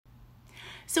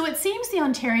So it seems the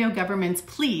Ontario government's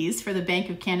pleas for the Bank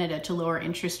of Canada to lower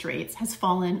interest rates has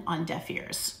fallen on deaf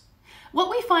ears. What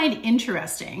we find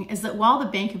interesting is that while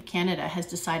the Bank of Canada has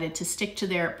decided to stick to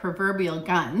their proverbial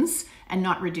guns and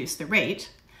not reduce the rate,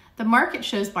 the market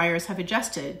shows buyers have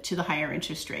adjusted to the higher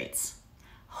interest rates.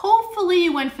 Hopefully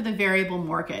you went for the variable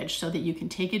mortgage so that you can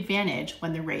take advantage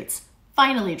when the rates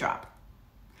finally drop.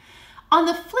 On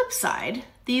the flip side,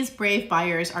 these brave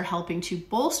buyers are helping to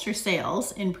bolster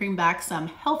sales and bring back some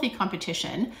healthy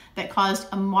competition that caused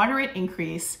a moderate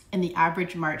increase in the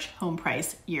average March home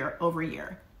price year over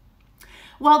year.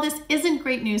 While this isn't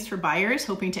great news for buyers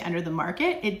hoping to enter the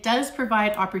market, it does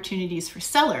provide opportunities for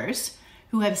sellers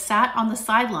who have sat on the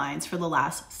sidelines for the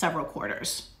last several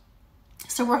quarters.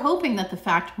 So we're hoping that the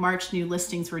fact March new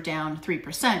listings were down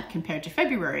 3% compared to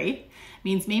February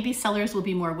means maybe sellers will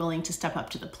be more willing to step up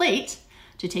to the plate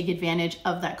to take advantage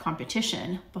of that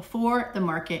competition before the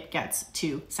market gets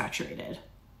too saturated.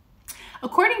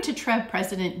 According to TRREB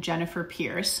President Jennifer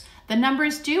Pierce, the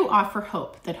numbers do offer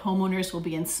hope that homeowners will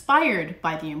be inspired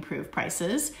by the improved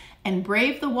prices and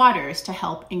brave the waters to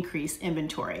help increase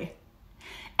inventory.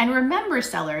 And remember,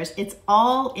 sellers, it's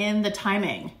all in the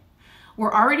timing.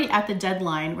 We're already at the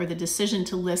deadline where the decision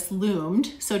to list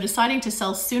loomed, so deciding to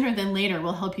sell sooner than later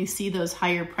will help you see those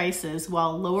higher prices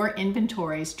while lower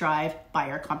inventories drive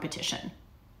buyer competition.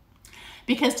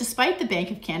 Because despite the Bank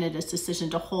of Canada's decision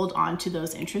to hold on to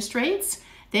those interest rates,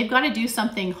 they've got to do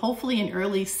something hopefully in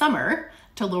early summer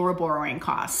to lower borrowing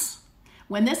costs.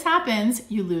 When this happens,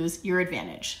 you lose your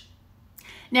advantage.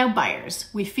 Now buyers,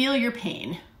 we feel your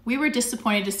pain. We were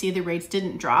disappointed to see the rates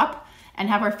didn't drop and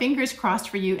have our fingers crossed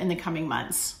for you in the coming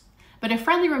months. But a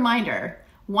friendly reminder,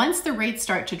 once the rates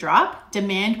start to drop,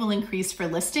 demand will increase for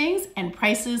listings and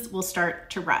prices will start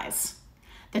to rise.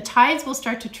 The tides will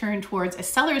start to turn towards a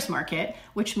seller's market,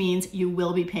 which means you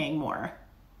will be paying more.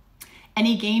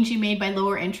 Any gains you made by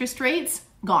lower interest rates,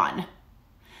 gone.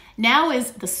 Now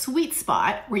is the sweet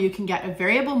spot where you can get a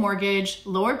variable mortgage,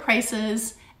 lower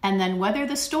prices, and then weather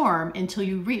the storm until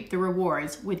you reap the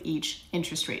rewards with each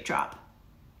interest rate drop.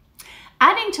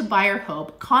 Adding to buyer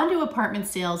hope, condo apartment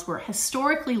sales were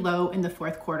historically low in the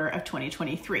fourth quarter of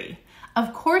 2023,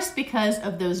 of course because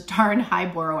of those darn high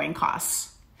borrowing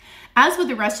costs. As with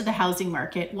the rest of the housing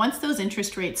market, once those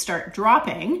interest rates start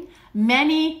dropping,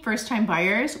 many first-time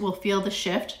buyers will feel the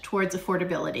shift towards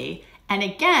affordability. And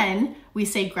again, we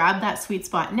say grab that sweet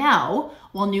spot now,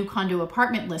 while new condo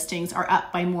apartment listings are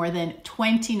up by more than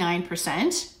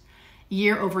 29%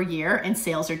 year over year and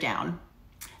sales are down.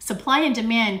 Supply and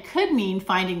demand could mean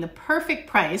finding the perfect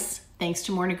price thanks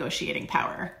to more negotiating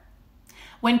power.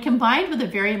 When combined with a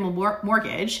variable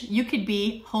mortgage, you could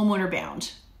be homeowner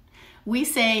bound. We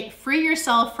say free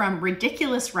yourself from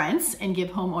ridiculous rents and give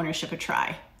home ownership a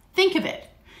try. Think of it.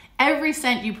 Every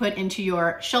cent you put into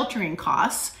your sheltering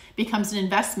costs becomes an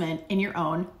investment in your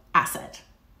own asset.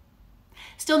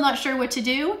 Still not sure what to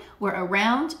do? We're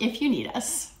around if you need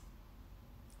us.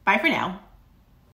 Bye for now.